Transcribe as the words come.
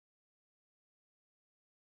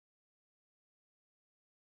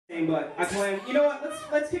But I claim, you know what?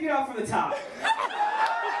 Let's kick it off from the top.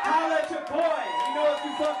 Holla at your boy. You know if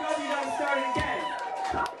you fuck up, you gotta start it again.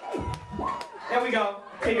 There we go.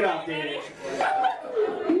 Kick it off, David.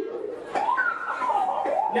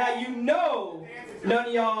 Now you know none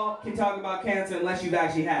of y'all can talk about cancer unless you've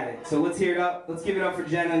actually had it. So let's hear it up. Let's give it up for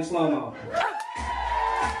Jenna and slow-mo.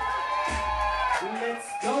 Let's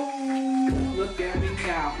go. Look at me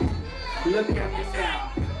now. Look at me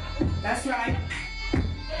now. That's right.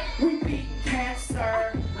 We beat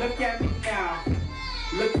cancer. Look at me now.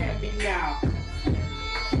 Look at me now.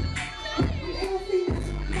 Look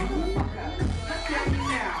at me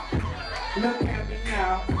now. Look at me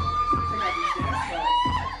now. Check out these dance moves.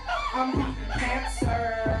 I'm beating cancer.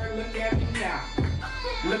 Look at me now.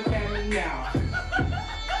 Look at me now.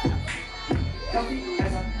 Healthy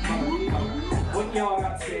as a motherfucker. When y'all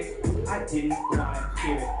got sick, I didn't want to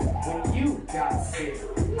hear it. When you got sick,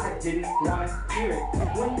 I didn't want to hear it.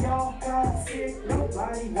 When y'all got sick,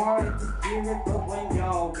 nobody wanted to hear it. But when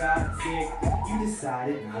y'all got sick, you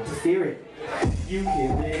decided not to fear it. You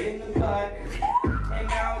killed it in the butt, and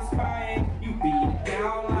now it's crying. You beat it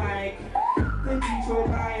down like the Detroit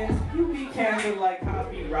Lions. You beat cancer like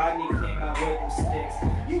Cosby, Rodney King up with them sticks.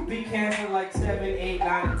 You beat cancer like 7, 8,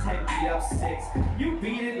 9, and 10 beat up 6. You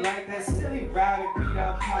beat it like that silly rabbit beat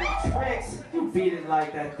up Honey Tricks. You beat it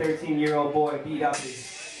like that 13-year-old boy beat up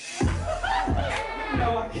his...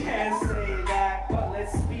 No, I can't say that, but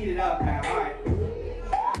let's speed it up now, alright.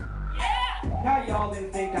 Now y'all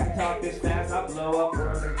didn't think I could talk this fast. I blow up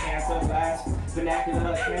further cancer blast.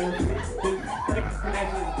 Vernacular credentials.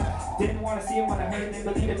 Didn't want to see it when I heard it,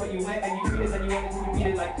 didn't believe it, but you went and you treated and you went and you beat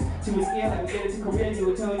it like to his ear, like we did it to Korea. You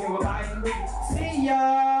were telling you were buying. See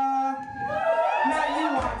ya! Now you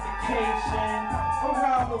on vacation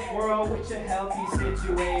around the world with your healthy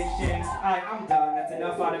situation. Alright, I'm done. That's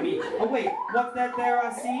enough out of me. Oh wait, what's that there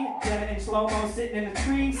I see? Jenna in slow-mo sitting in a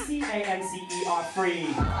tree. C-A-N-C-E-R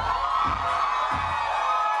free.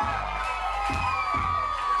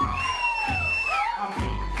 I'm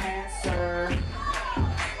beating cancer.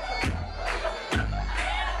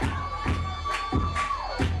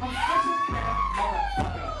 I'm such a bad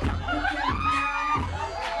motherfucker. Look at me now.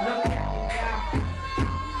 Look at me now.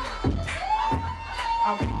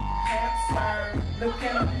 I'm beating cancer. Look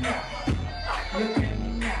at me now. Look at me